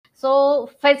So,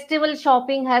 festival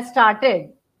shopping has started.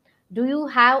 Do you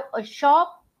have a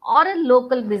shop or a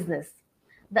local business?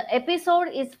 The episode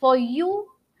is for you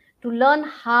to learn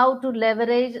how to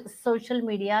leverage social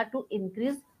media to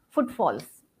increase footfalls.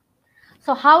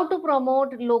 So, how to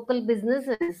promote local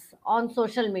businesses on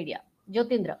social media?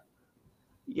 Jyotindra.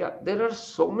 Yeah, there are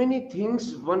so many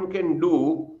things one can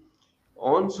do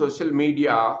on social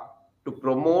media to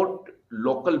promote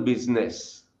local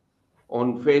business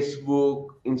on Facebook,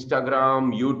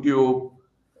 Instagram, YouTube.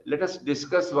 Let us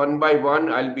discuss one by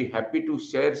one. I'll be happy to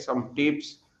share some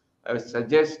tips. I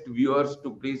suggest viewers to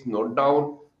please note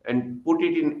down and put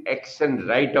it in action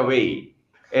right away.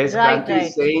 As Right, Kranti is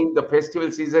right. saying, the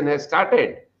festival season has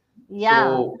started. Yeah,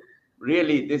 So,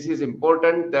 really, this is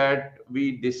important that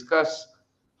we discuss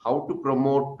how to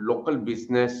promote local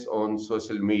business on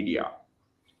social media.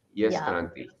 Yes, yeah.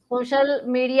 Kranti. Social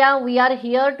media, we are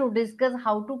here to discuss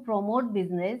how to promote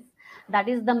business. That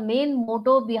is the main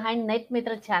motto behind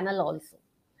NetMitra channel also.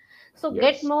 So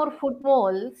get Yes. more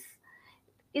footfalls.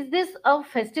 Is this a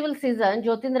festival season?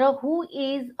 Jyotindra, who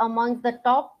is amongst the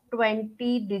top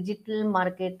 20 digital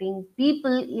marketing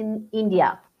people in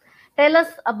India? Tell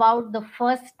us about the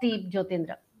first tip,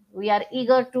 Jyotindra. We are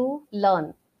eager to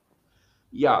learn.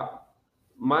 Yeah.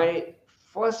 My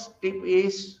first tip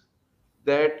is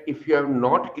that if you have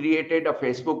not created a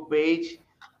Facebook page,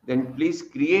 then please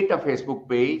create a Facebook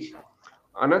page.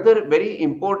 Another very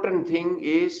important thing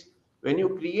is when you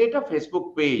create a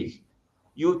Facebook page,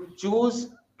 you choose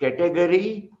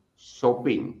category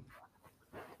shopping.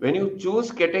 When you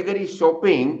choose category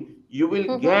shopping, you will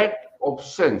Mhm. get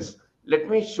options. Let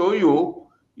me show you.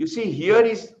 You see, here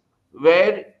is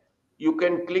where you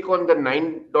can click on the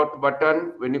nine dot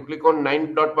button. When you click on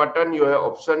nine dot button, you have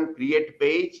option create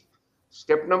page.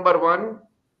 Step number one,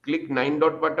 click nine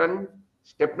dot button.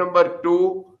 Step number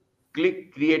two,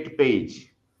 click create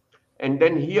page. And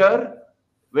then here,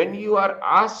 when you are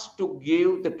asked to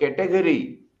give the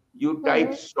category, you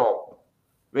type Mhm. shop.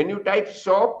 When you type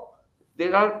shop,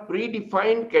 there are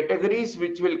predefined categories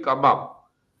which will come up.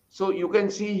 So you can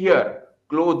see here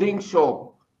clothing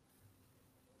shop,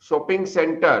 shopping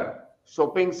center,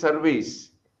 shopping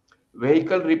service,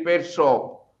 vehicle repair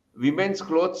shop, women's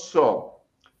clothes shop,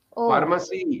 Oh,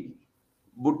 pharmacy,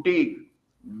 boutique,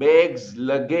 bags,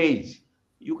 luggage.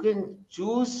 You can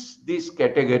choose this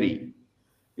category.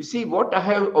 You see, what I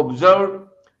have observed,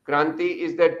 Kranti,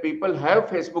 is that people have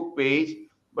Facebook page,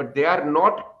 but they are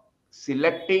not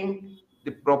selecting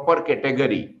the proper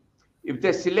category. If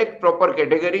they select proper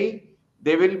category,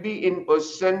 they will be in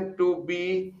position to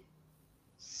be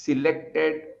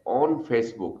selected on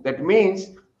Facebook. That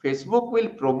means Facebook will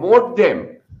promote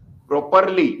them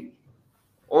properly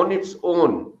on its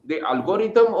own. The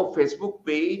algorithm of Facebook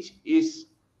page is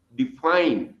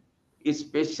defined, is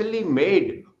specially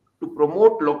made to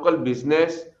promote local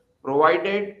business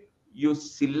provided you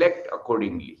select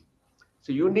accordingly.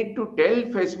 So you need to tell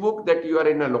Facebook that you are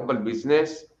in a local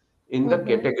business in the mhm.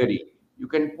 category. You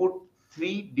can put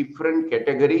three different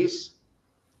categories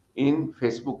in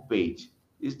Facebook page.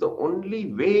 Is the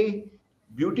only way,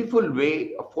 beautiful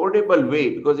way, affordable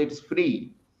way because it's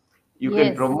free. You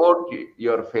can Yes. promote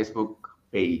your Facebook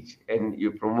page and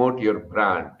you promote your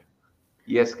brand.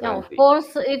 Yes, Yeah, of Kranti.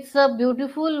 course, it's a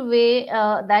beautiful way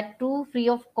that too free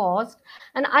of cost,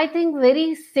 and I think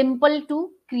very simple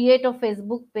to create a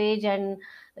Facebook page. And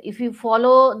if you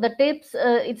follow the tips,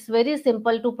 it's very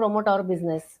simple to promote our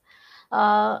business.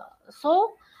 Uh,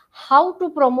 so, how to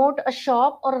promote a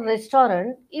shop or a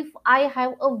restaurant if I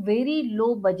have a very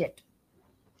low budget?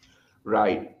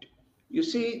 Right. You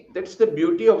see, that's the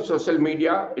beauty of social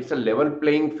media. It's a level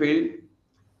playing field.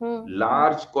 Hmm.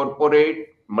 Large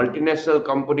corporate, multinational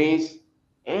companies,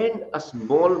 and a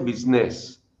small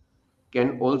business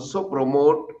can also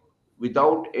promote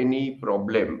without any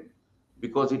problem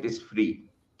because it is free.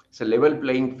 It's a level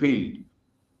playing field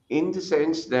in the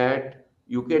sense that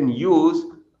you can use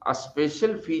a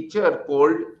special feature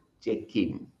called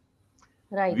check-in.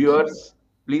 Right. Viewers,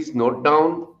 please note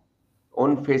down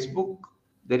on Facebook,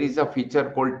 there is a feature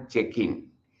called check-in.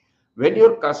 When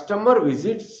your customer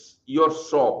visits your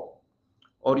shop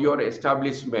or your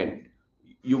establishment,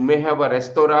 you may have a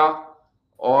restaurant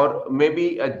or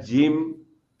maybe a gym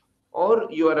or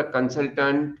you are a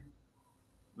consultant.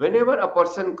 Whenever a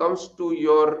person comes to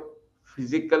your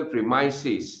physical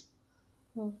premises,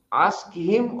 Hmm. ask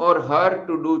him or her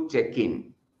to do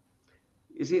check-in.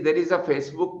 You see, there is a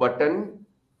Facebook button,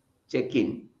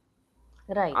 check-in.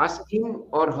 Right. Ask him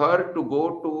or her to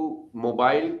go to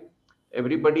mobile.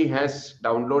 Everybody has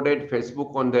downloaded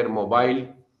Facebook on their mobile.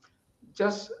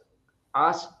 Just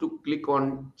ask to click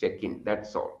on check-in.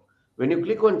 That's all. When you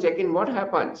click on check-in, what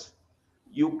happens?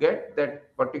 You get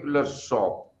that particular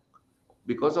shop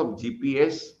because of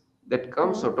GPS that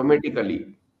comes Hmm.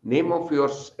 automatically. Name of your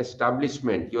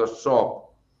establishment, your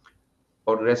shop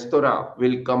or restaurant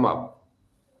will come up.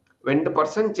 When the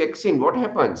person checks in, what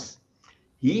happens?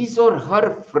 His or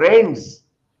her friends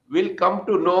will come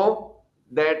to know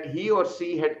that he or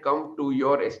she had come to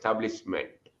your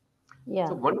establishment. It's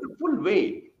a Yeah. wonderful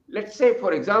way. Let's say,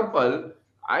 for example,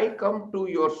 I come to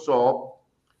your shop.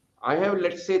 I have,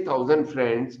 let's say, 1,000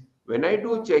 friends. When I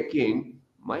do Hmm. check-in,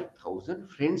 my 1,000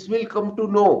 friends will come to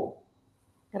know.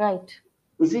 Right.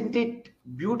 Isn't it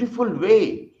beautiful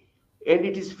way? And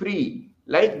it is free.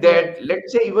 Like Yes. that,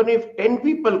 let's say even if 10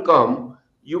 people come,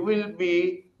 you will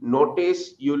be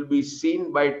noticed, you'll be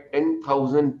seen by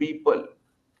 10,000 people,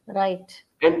 Right.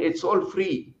 and it's all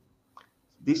free.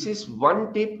 This is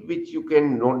one tip which you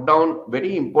can note down,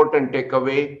 very important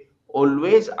takeaway.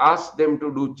 Always ask them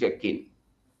to do check-in.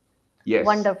 Yes.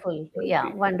 Wonderful.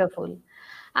 Yeah. Wonderful.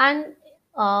 And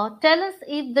tell us,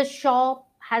 if the shop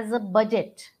has a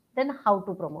budget, then how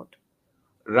to promote?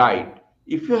 Right.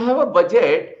 If you have a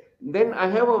budget, then I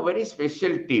have a very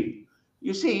special tip.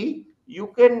 You see, you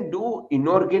can do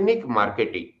inorganic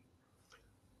marketing.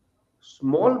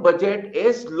 Small budget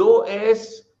as low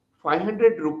as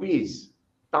 500 rupees,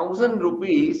 1000 Hmm.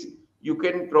 rupees, you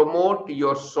can promote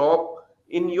your shop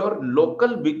in your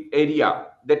local big area.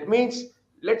 That means,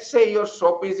 let's say your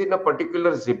shop is in a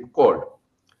particular zip code,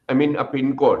 I mean a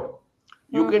pin code.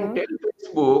 You can Hmm. tell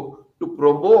Facebook to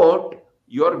promote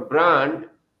your brand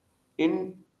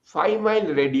in 5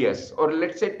 mile radius, or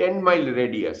let's say 10 mile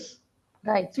radius.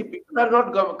 Right. See, people are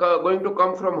not going to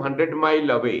come from 100 mile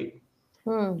away.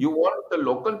 Hmm. You want the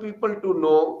local people to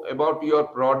know about your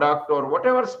product or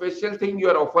whatever special thing you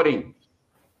are offering.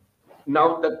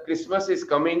 Now the Christmas is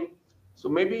coming, so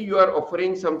maybe you are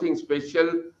offering something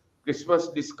special, Christmas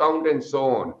discount and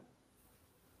so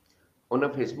on a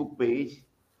Facebook page.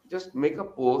 Just make a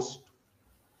post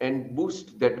and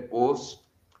boost that post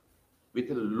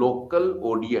with a local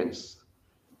audience.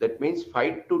 That means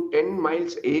 5 to 10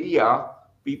 miles area,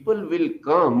 people will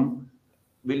come,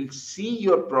 will see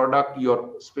your product,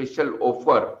 your special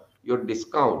offer, your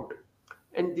discount.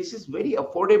 And this is very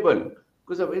affordable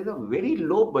because with a very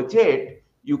low budget,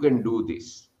 you can do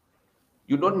this.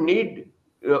 You don't need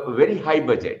a very high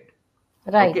budget.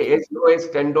 Right. Okay, as low as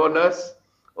 $10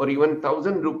 or even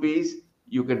 1,000 rupees,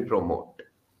 you can promote.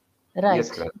 Yes,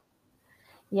 Right. Kran.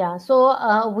 Yeah,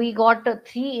 so we got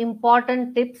three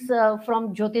important tips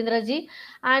from Jyotindra ji.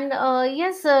 And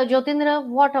yes, Jyotindra,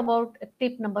 what about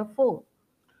tip number four?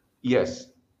 Yes.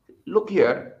 Look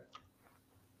here,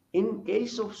 in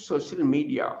case of social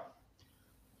media,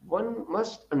 one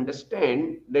must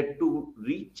understand that to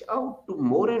reach out to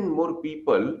more and more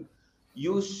people,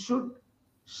 you should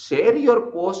share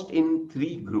your post in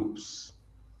three groups.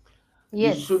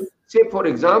 You should Yes. say, for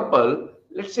example,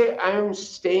 let's say I am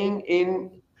staying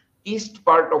in east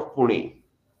part of Pune.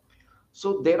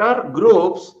 So there are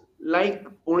groups like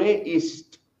Pune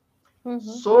East. Mm-hmm.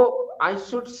 So I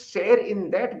should share in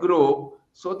that group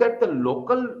so that the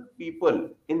local people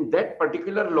in that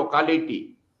particular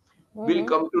locality will Mm-hmm.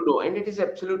 come to know, and it is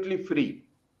absolutely free.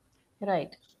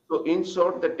 Right. So, in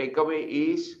short, the takeaway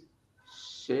is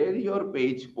share your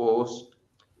page post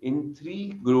in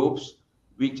three groups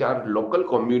which are local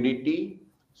community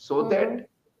so Mm-hmm. that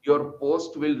your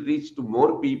post will reach to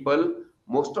more people.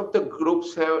 Most of the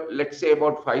groups have, let's say,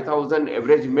 about 5,000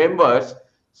 average members.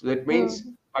 So that means Mm-hmm.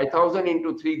 5,000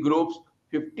 into three groups,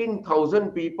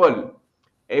 15,000 people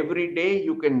every day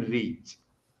you can reach.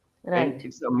 And Right.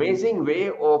 it's amazing way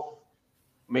of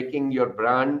making your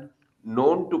brand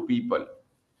known to people.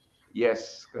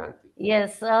 Yes, Kranti.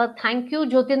 Yes, thank you,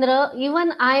 Jyotindra.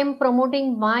 Even I am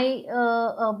promoting my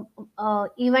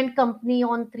event company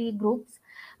on three groups,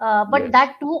 but Yes.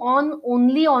 that too on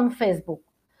only on Facebook.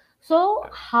 So,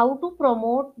 how to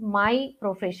promote my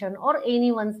profession or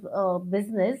anyone's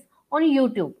business on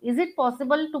YouTube? Is it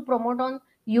possible to promote on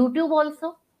YouTube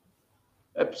also?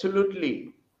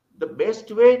 Absolutely. The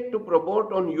best way to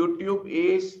promote on YouTube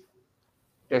is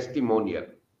testimonial.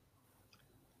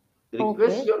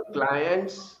 Request Okay. your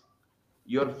clients,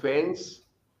 your fans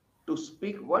to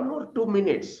speak 1 or 2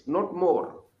 minutes, not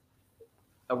more.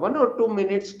 A 1 or 2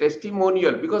 minutes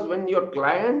testimonial, because when your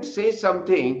client says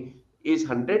something is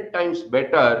 100 times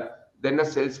better than a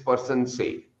salesperson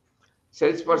say.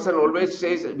 Salesperson Mm-hmm. always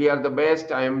says we are the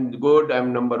best, I am good, I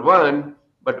am number one.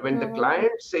 But when the Mm-hmm.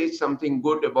 client says something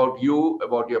good about you,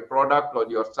 about your product or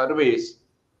your service,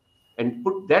 and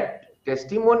put that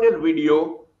testimonial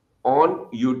video on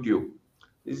YouTube,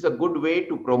 this is a good way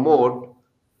to promote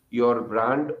your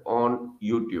brand on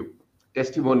YouTube.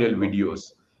 testimonial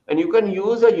videos. And you can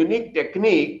use a unique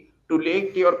technique to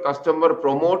let your customer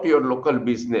promote your local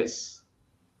business.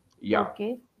 Yeah,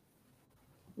 Okay.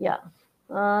 Yeah,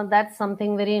 that's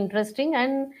something very interesting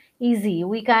and easy.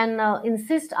 We can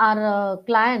insist our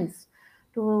clients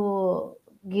to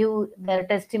give their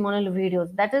testimonial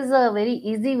videos. That is a very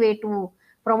easy way to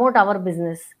promote our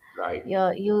business. right.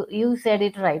 Yeah, you said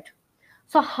it right.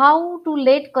 So, how to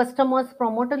let customers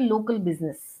promote a local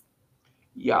business?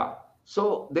 Yeah.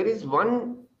 So there is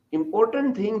one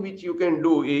important thing which you can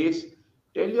do is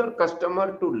tell your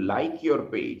customer to like your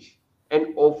page and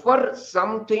offer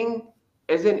something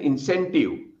as an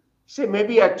incentive. Say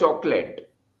maybe a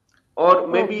chocolate or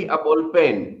maybe Okay. a ball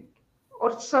pen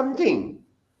or something.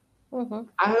 Mm-hmm.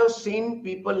 I have seen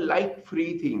people like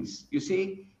free things. You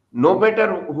see, no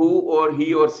matter who or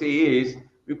he or she is,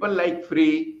 people like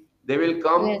free. They will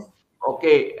come, Yes.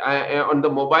 okay, on the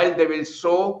mobile, they will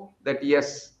show that,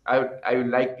 yes, I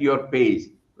like your page.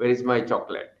 Where is my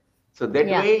chocolate? So that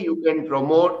Yeah. way you can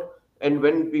promote, and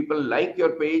when people like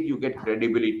your page, you get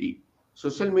credibility.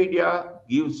 Social media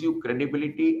gives you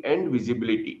credibility and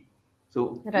visibility.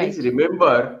 So please Right.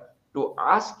 remember to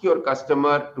ask your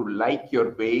customer to like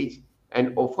your page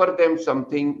and offer them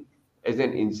something as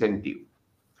an incentive.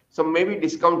 So maybe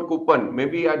discount coupon,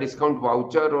 maybe a discount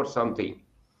voucher or something.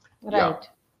 Yeah, Right.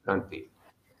 Kranti.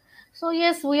 So,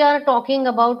 yes, we are talking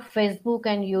about Facebook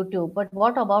and YouTube, but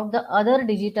what about the other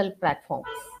digital platforms?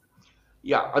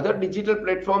 Yeah, other digital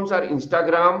platforms are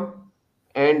Instagram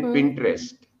and Hmm.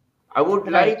 Pinterest. I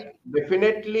would Right. like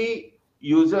definitely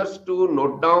users to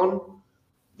note down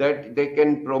that they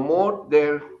can promote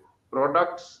their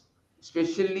products,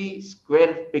 especially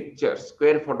square pictures,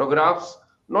 square photographs,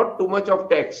 not too much of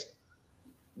text.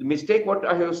 The mistake what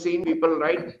I have seen, people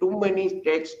write too many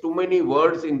text, too many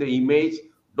words in the image.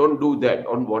 Don't do that.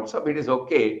 On WhatsApp it is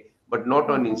okay, but not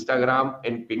on Mm-hmm. Instagram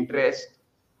and Pinterest.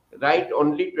 Write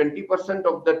only 20%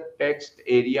 of the text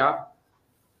area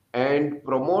and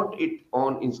promote it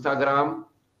on Instagram.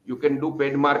 You can do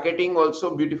paid marketing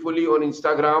also beautifully on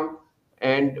Instagram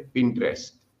and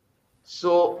Pinterest.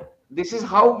 So this is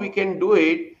how we can do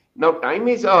it. Now time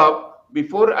is up.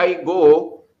 Before I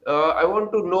go, I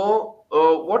want to know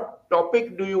what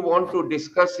topic do you want to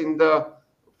discuss in the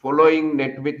following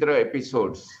NetMitra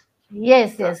episodes?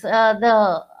 Yes, yes.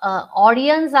 The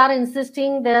audience are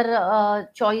insisting their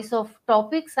choice of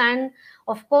topics, and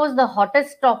of course, the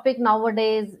hottest topic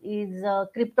nowadays is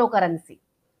cryptocurrency.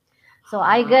 So,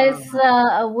 I guess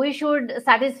Ah, we should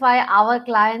satisfy our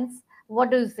clients. What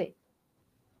do you say?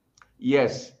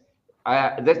 yes,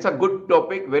 that's a good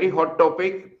topic, very hot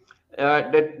topic.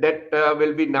 That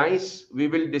will be nice. We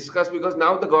will discuss because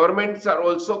now the governments are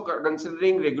also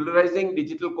considering regularizing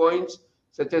digital coins,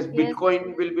 such as Yes,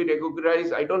 Bitcoin will be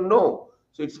regularized. I don't know.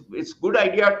 So it's good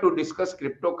idea to discuss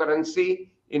cryptocurrency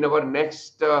in our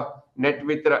next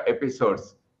NetMitra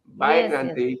episodes. Bye, yes,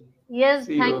 yes. Kranti. Yes,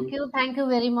 See you. thank you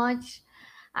very much.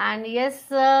 And yes,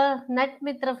 Net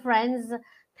Mitra friends,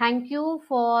 thank you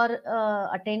for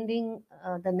attending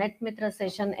the Net Mitra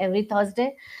session every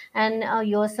Thursday. And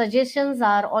your suggestions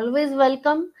are always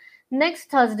welcome. Next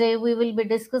Thursday, we will be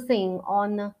discussing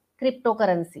on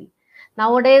cryptocurrency.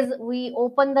 Nowadays, we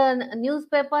open the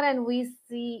newspaper and we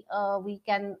see we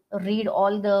can read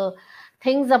all the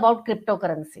things about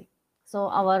cryptocurrency. So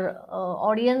our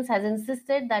audience has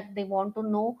insisted that they want to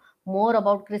know more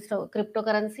about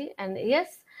cryptocurrency. And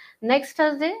yes, next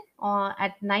Thursday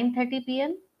at 9:30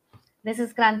 p.m. This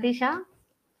is Kranti Shah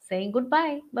saying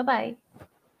goodbye. Bye bye.